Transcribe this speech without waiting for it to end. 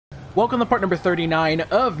Welcome to part number 39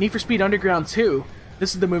 of Need for Speed Underground 2.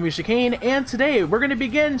 This is the movie Chicane, and today we're going to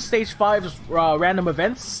begin Stage 5's random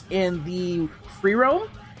events in the free roam.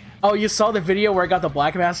 Oh, you saw the video where I got the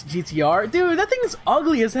Black Mass GTR? Dude, that thing is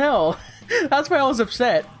ugly as hell. That's why I was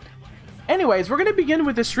upset. Anyways, we're going to begin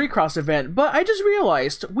with the Street Cross event, but I just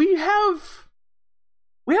realized we have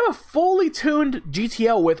a fully tuned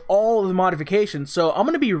GTL with all the modifications, so I'm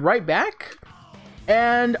going to be right back.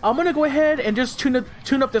 And I'm gonna go ahead and just tune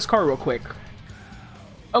up this car real quick.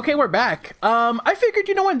 Okay, we're back. I figured,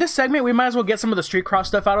 you know what, in this segment we might as well get some of the Street Cross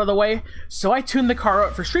stuff out of the way, so I tuned the car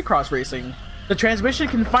up for Street Cross racing. The transmission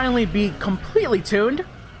can finally be completely tuned,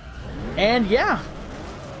 and yeah,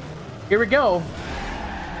 here we go.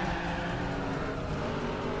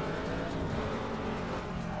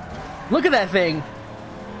 Look at that thing!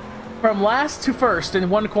 From last to first in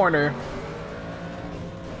one corner.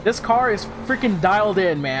 This car is freaking dialed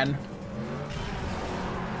in, man.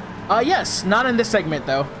 Yes, not in this segment,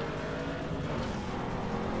 though.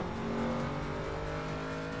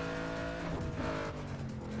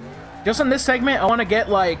 Just in this segment, I want to get,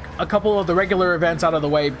 like, a couple of the regular events out of the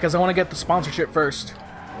way, because I want to get the sponsorship first.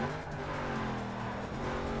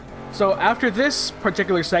 So, after this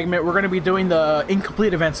particular segment, we're going to be doing the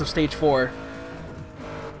incomplete events of Stage 4.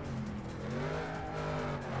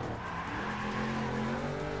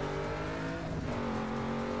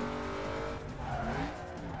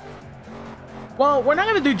 Well, we're not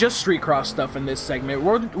going to do just Street Cross stuff in this segment.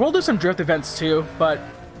 We'll do some drift events too, but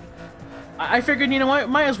I figured, you know what,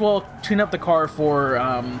 might as well tune up the car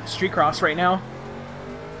for Street Cross right now.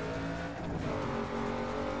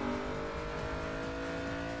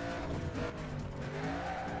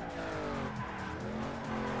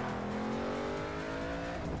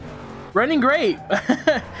 Running great!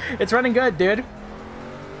 It's running good, dude.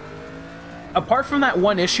 Apart from that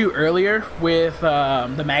one issue earlier with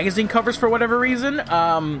the magazine covers for whatever reason,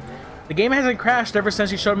 the game hasn't crashed ever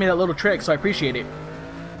since you showed me that little trick, so I appreciate it.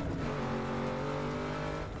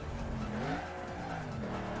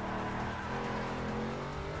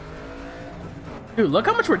 Dude, look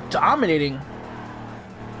how much we're dominating.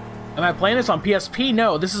 Am I playing this on PSP?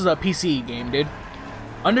 No, this is a PC game, dude.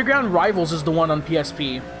 Underground Rivals is the one on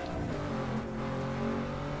PSP.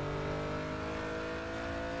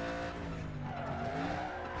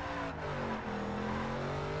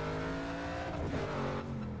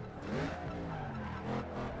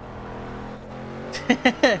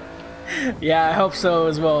 Yeah, I hope so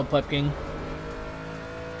as well, Pleb King.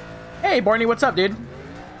 Hey, Barney, what's up, dude?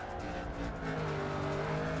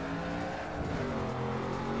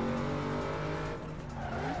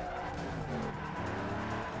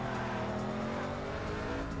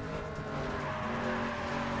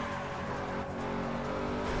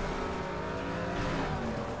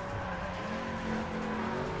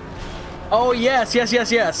 Oh, yes, yes,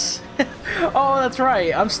 yes, yes. Oh, that's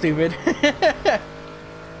right. I'm stupid.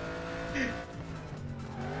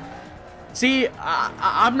 See,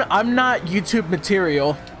 I'm not YouTube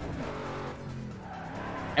material.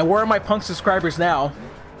 And where are my punk subscribers now?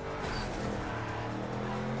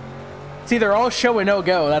 See, they're all show and no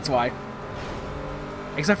go, that's why.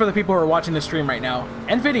 Except for the people who are watching the stream right now.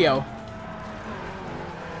 And video.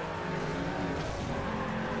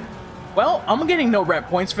 Well, I'm getting no rep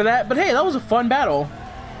points for that, but hey, that was a fun battle.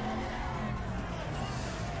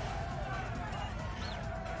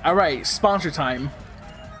 Alright, sponsor time.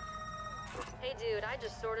 Hey dude, I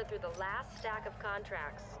just sorted through the last stack of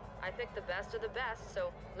contracts. I picked the best of the best,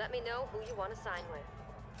 so let me know who you want to sign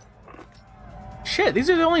with. Shit, these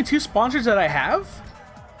are the only two sponsors that I have?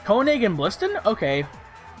 Koenig and Bliston? Okay.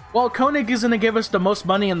 Well, Koenig is going to give us the most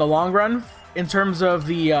money in the long run in terms of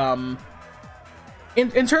the,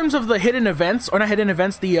 in terms of the hidden events, or not hidden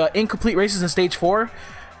events, the incomplete races in Stage 4.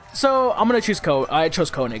 So, I'm going to choose I chose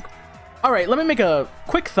Koenig. Alright, let me make a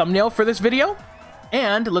quick thumbnail for this video,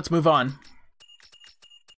 and let's move on.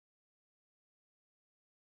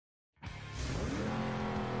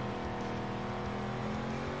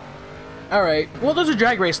 Alright, well there's a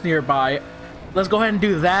drag race nearby. Let's go ahead and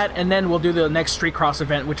do that, and then we'll do the next Street Cross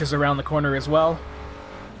event, which is around the corner as well.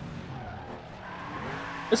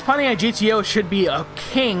 This Pontiac GTO should be a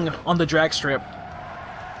king on the drag strip.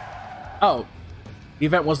 Oh, the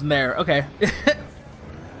event wasn't there. Okay.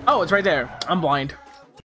 Oh, it's right there. I'm blind.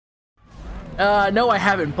 No, I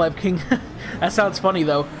haven't, Pleb King. That sounds funny,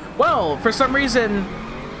 though. Well, for some reason,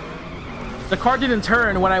 the car didn't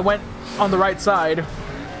turn when I went on the right side.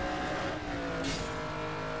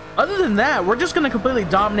 Other than that, we're just gonna completely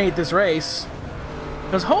dominate this race.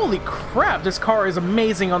 Because holy crap, this car is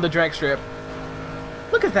amazing on the drag strip.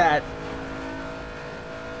 Look at that.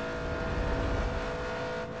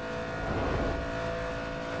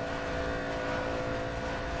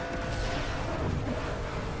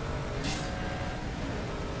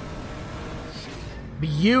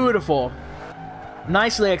 Beautiful.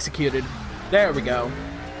 Nicely executed. There we go.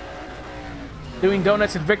 Doing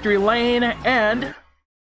donuts in Victory Lane, and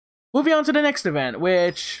moving on to the next event,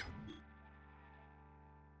 which...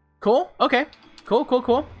 Cool, okay. Cool, cool,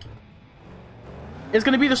 cool. It's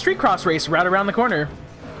gonna be the street cross race right around the corner.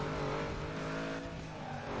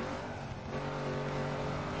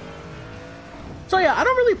 So yeah, I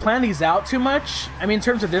don't really plan these out too much. I mean, in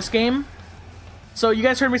terms of this game. So you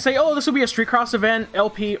guys heard me say, oh, this will be a street cross event,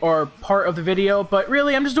 LP, or part of the video. But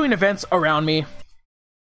really, I'm just doing events around me.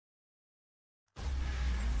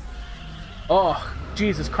 Oh,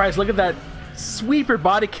 Jesus Christ, look at that sweeper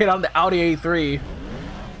body kit on the Audi A3.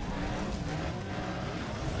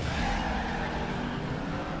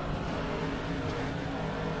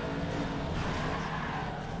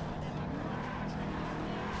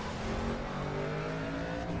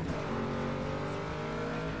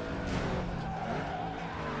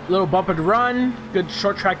 Little bumper to run, good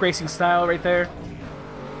short track racing style right there.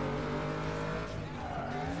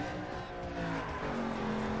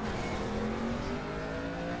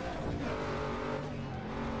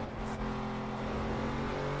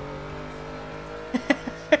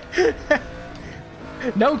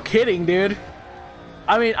 No kidding, dude.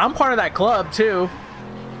 I mean, I'm part of that club too.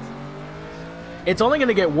 It's only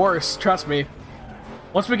gonna get worse, trust me.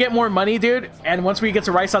 Once we get more money, dude, and once we get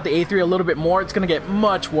to race out the A3 a little bit more, it's gonna get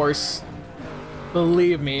much worse.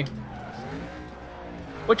 Believe me.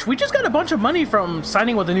 Which, we just got a bunch of money from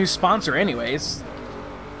signing with a new sponsor anyways.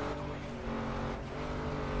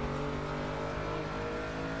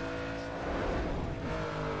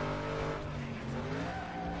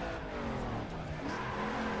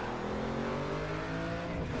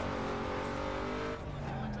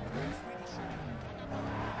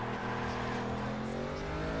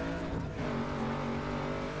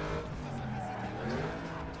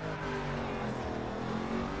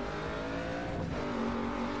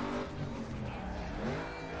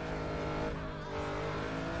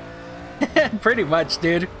 Pretty much,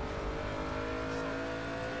 dude.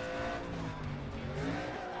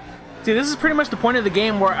 See, this is pretty much the point of the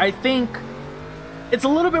game where I think it's a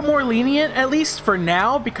little bit more lenient, at least for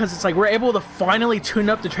now, because it's like we're able to finally tune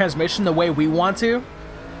up the transmission the way we want to.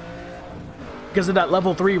 Because of that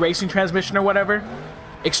level 3 racing transmission or whatever.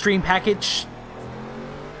 Extreme package.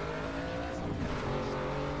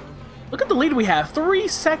 Look at the lead we have. 3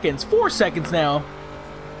 seconds. 4 seconds now.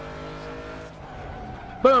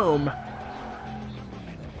 Boom.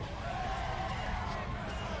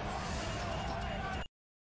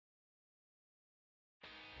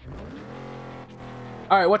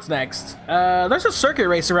 Alright, what's next? There's a circuit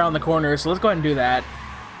race around the corner, so let's go ahead and do that.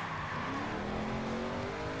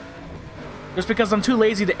 Just because I'm too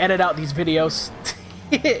lazy to edit out these videos.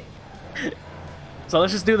 So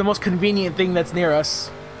let's just do the most convenient thing that's near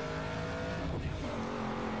us.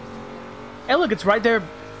 Hey look, it's right there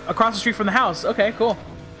across the street from the house. Okay, cool.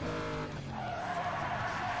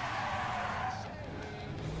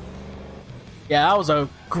 Yeah, that was a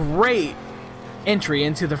great entry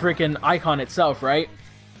into the freaking icon itself, right?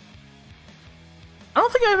 I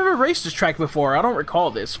don't think I've ever raced this track before. I don't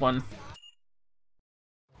recall this one.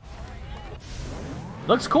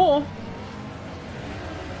 Looks cool.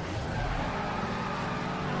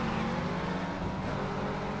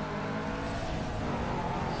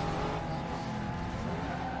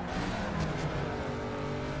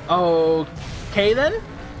 Okay then?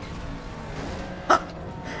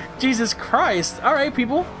 Jesus Christ. Alright,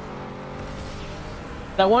 people.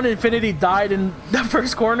 That one Infinity died in the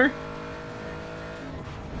first corner.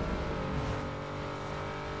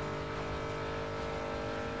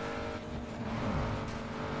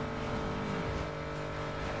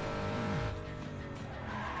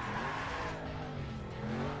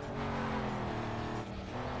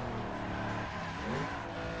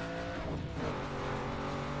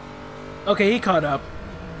 Okay, he caught up.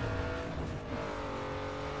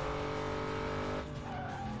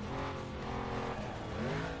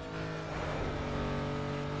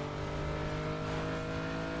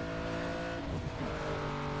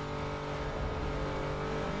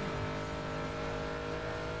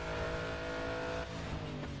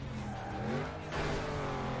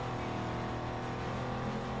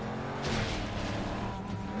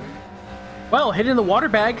 Well, hitting the water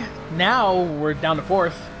bag. Now we're down to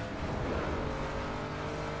 4th.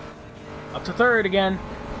 Up to 3rd again.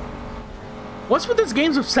 What's with this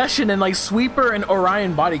game's obsession in like sweeper and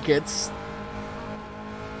Orion body kits?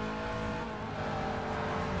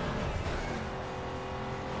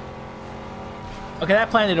 Okay, that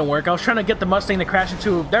plan didn't work. I was trying to get the Mustang to crash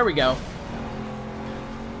into... There we go.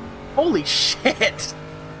 Holy shit!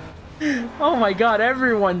 Oh my god,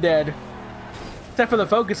 everyone dead. Except for the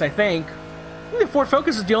Focus, I think. I think the Ford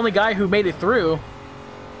Focus is the only guy who made it through.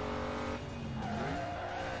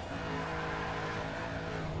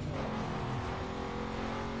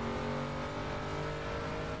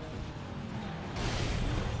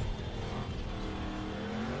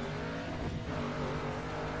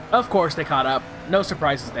 Of course they caught up. No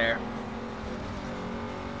surprises there.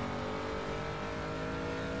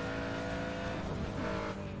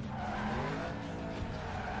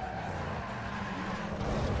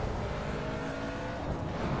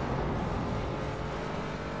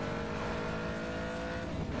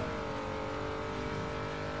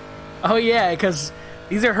 Oh yeah, because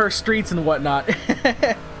these are her streets and whatnot.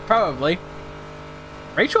 Probably.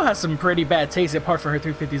 Rachel has some pretty bad taste apart from her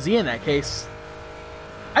 350Z in that case.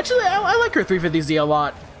 Actually, I like her 350Z a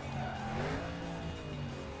lot.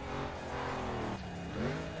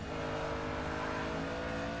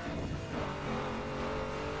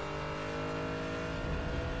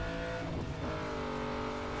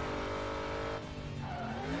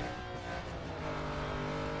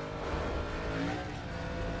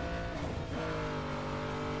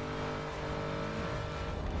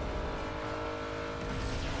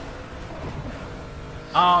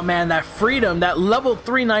 Oh man, that freedom, that level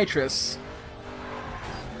 3 nitrous.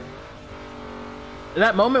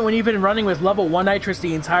 That moment when you've been running with level 1 nitrous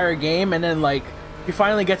the entire game, and then like you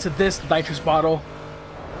finally get to this nitrous bottle,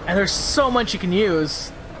 and there's so much you can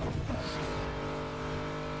use.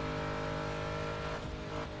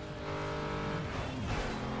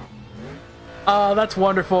 Oh, that's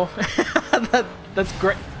wonderful. That's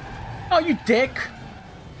great. Oh, you dick.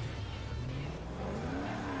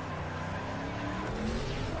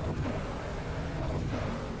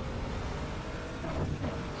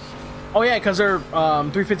 Oh yeah, because her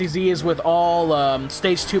 350Z is with all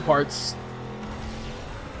stage 2 parts.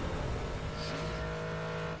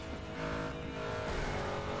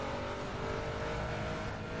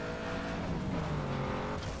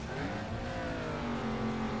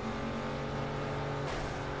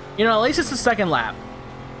 You know, at least it's the second lap.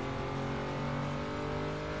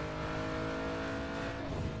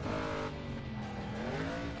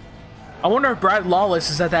 I wonder if Brad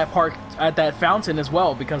Lawless is at that park, at that fountain as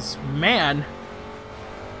well, because, man,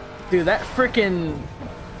 dude, that freaking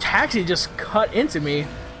taxi just cut into me.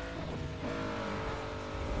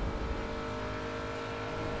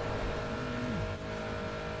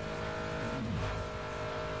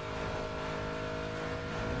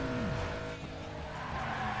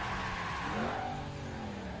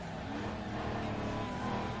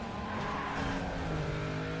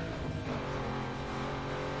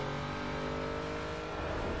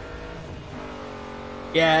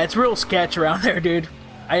 Yeah, it's real sketch around there, dude.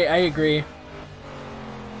 I agree.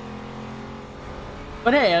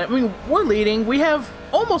 But hey, I mean, we're leading. We have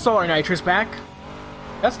almost all our nitrous back.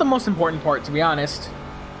 That's the most important part, to be honest.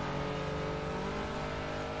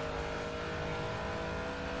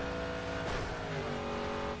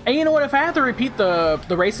 And you know what? If I have to repeat the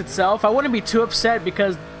race itself, I wouldn't be too upset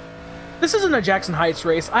because this isn't a Jackson Heights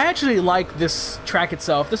race. I actually like this track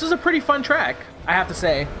itself. This is a pretty fun track, I have to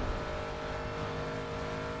say.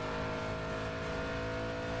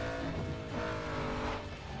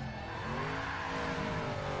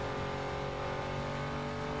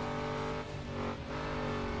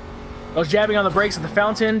 I was jabbing on the brakes at the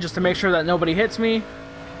fountain just to make sure that nobody hits me.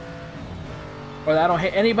 Or that I don't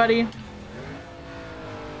hit anybody.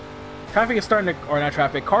 Traffic is starting to... Or not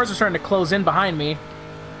traffic. Cars are starting to close in behind me.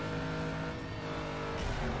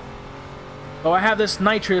 So I have this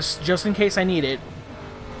nitrous just in case I need it.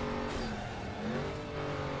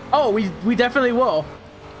 Oh, we definitely will.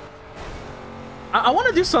 I want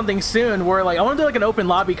to do something soon where, like, I want to do like an open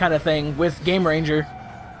lobby kind of thing with Game Ranger.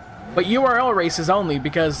 But URL races only,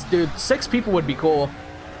 because, dude, 6 people would be cool.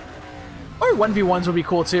 Or 1v1s would be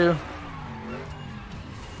cool, too.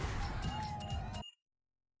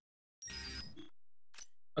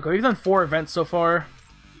 Okay, we've done 4 events so far.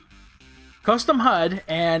 Custom HUD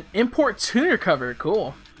and import tuner cover.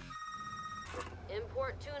 Cool.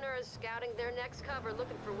 Import tuner is scouting their next cover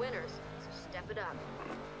looking for winners, so step it up.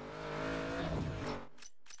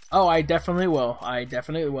 Oh, I definitely will. I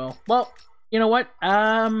definitely will. Well, you know what?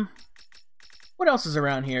 What else is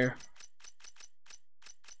around here?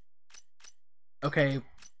 Okay.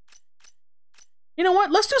 You know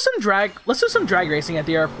what? Let's do some drag racing at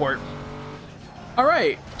the airport. All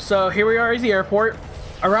right. So here we are at the airport.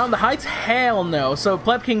 Around the heights? Hell no. So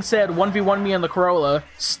Pleb King said 1v1 me on the Corolla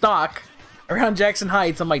stock around Jackson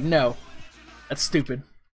Heights. I'm like, no. That's stupid.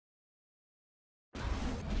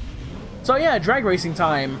 So yeah, drag racing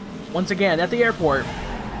time once again at the airport.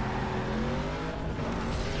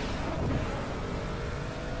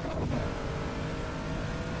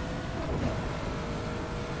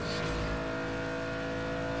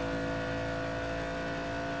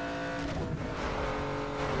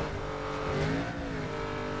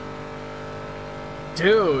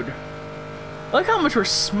 Dude. Look how much we're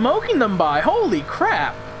smoking them by. Holy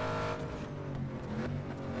crap.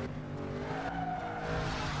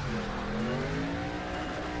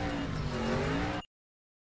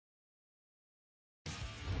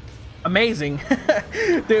 Amazing.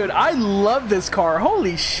 Dude, I love this car.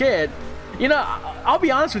 Holy shit. You know, I'll be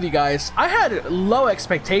honest with you guys. I had low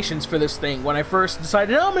expectations for this thing when I first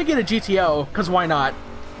decided, oh, I'm gonna get a GTO, because why not?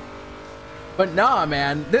 But nah,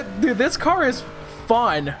 man. Dude, this car is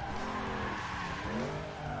fun.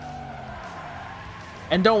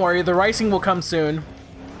 And don't worry, the racing will come soon.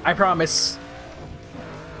 I promise.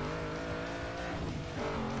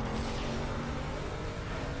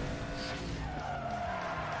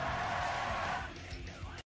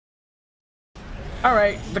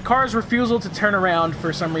 Alright, the car's refusal to turn around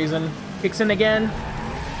for some reason kicks in again.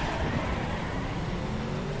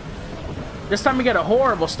 This time we get a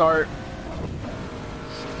horrible start.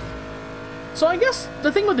 So I guess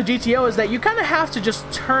the thing with the GTO is that you kind of have to just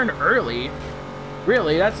turn early.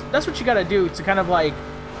 Really, that's what you gotta do to kind of like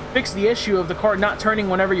fix the issue of the car not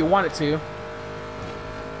turning whenever you want it to.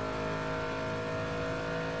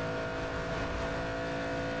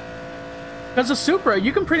 Because the Supra,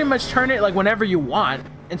 you can pretty much turn it like whenever you want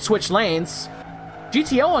and switch lanes.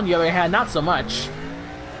 GTO, on the other hand, not so much.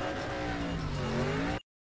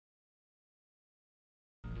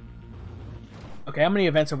 Okay, how many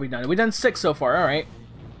events have we done? We've done 6 so far, alright.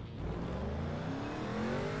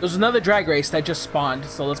 There's another drag race that just spawned,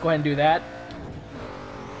 so let's go ahead and do that.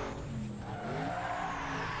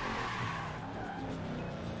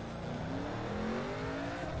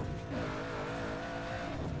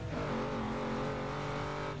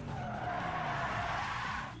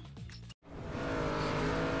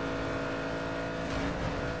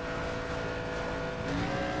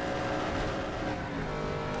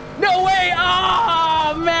 No way!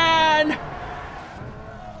 Oh, man!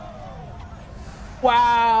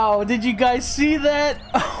 Wow, did you guys see that?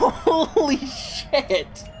 Holy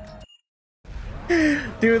shit!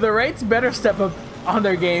 Dude, the Wraiths better step up on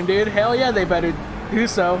their game, dude. Hell yeah, they better do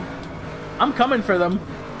so. I'm coming for them.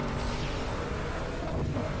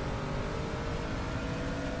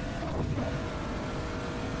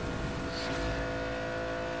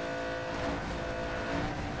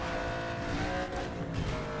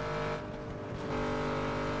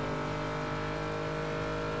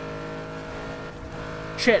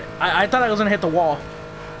 Shit, I thought I was gonna hit the wall.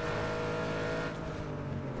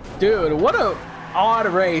 Dude, what a odd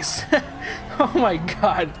race. Oh my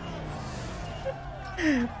god.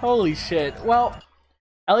 Holy shit. Well,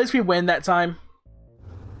 at least we win that time.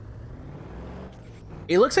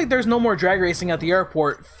 It looks like there's no more drag racing at the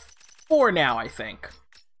airport for now, I think.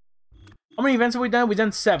 How many events have we done? We've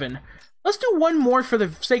done 7. Let's do one more for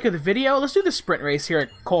the sake of the video. Let's do the sprint race here at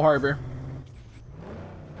Cole Harbor.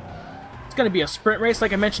 It's going to be a sprint race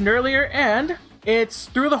like I mentioned earlier, and it's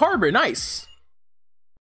through the harbor. Nice.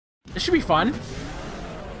 This should be fun.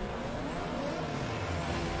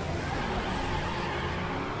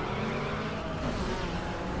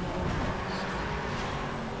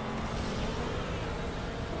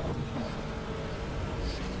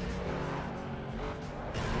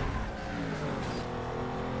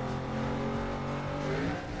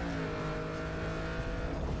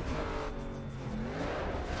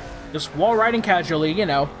 Just wall riding casually, you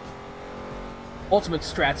know. Ultimate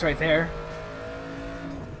strats right there.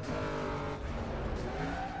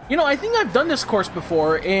 You know, I think I've done this course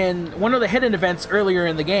before in one of the hidden events earlier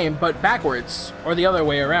in the game, but backwards, or the other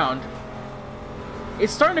way around.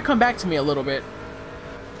 It's starting to come back to me a little bit.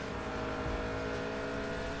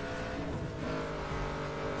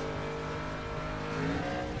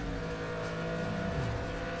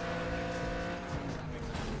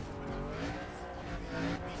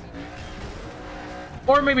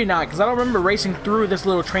 Or maybe not, because I don't remember racing through this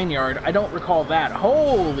little train yard. I don't recall that.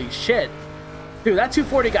 Holy shit. Dude, that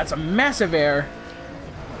 240 got some massive air.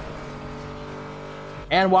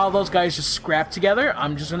 And while those guys just scrap together,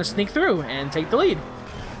 I'm just going to sneak through and take the lead.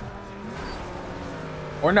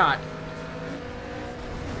 Or not.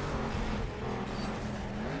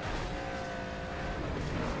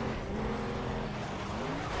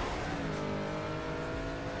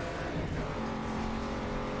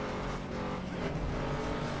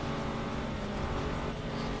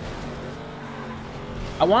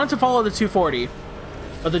 I wanted to follow the 240,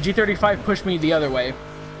 but the G35 pushed me the other way.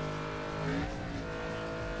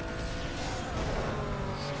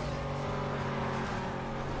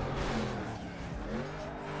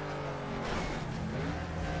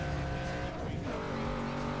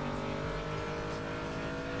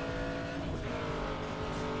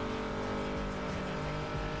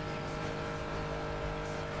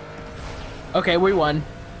 Okay, we won.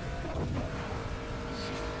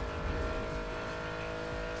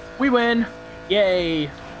 We win! Yay!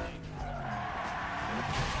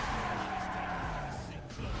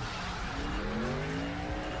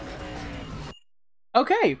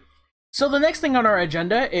 Okay, so the next thing on our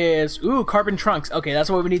agenda is, ooh, carbon trunks. Okay, that's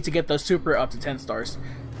what we need to get the super up to 10 stars.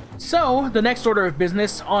 So, the next order of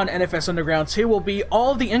business on NFS Underground 2 will be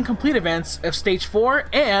all of the incomplete events of Stage 4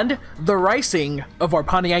 and the racing of our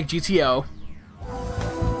Pontiac GTO.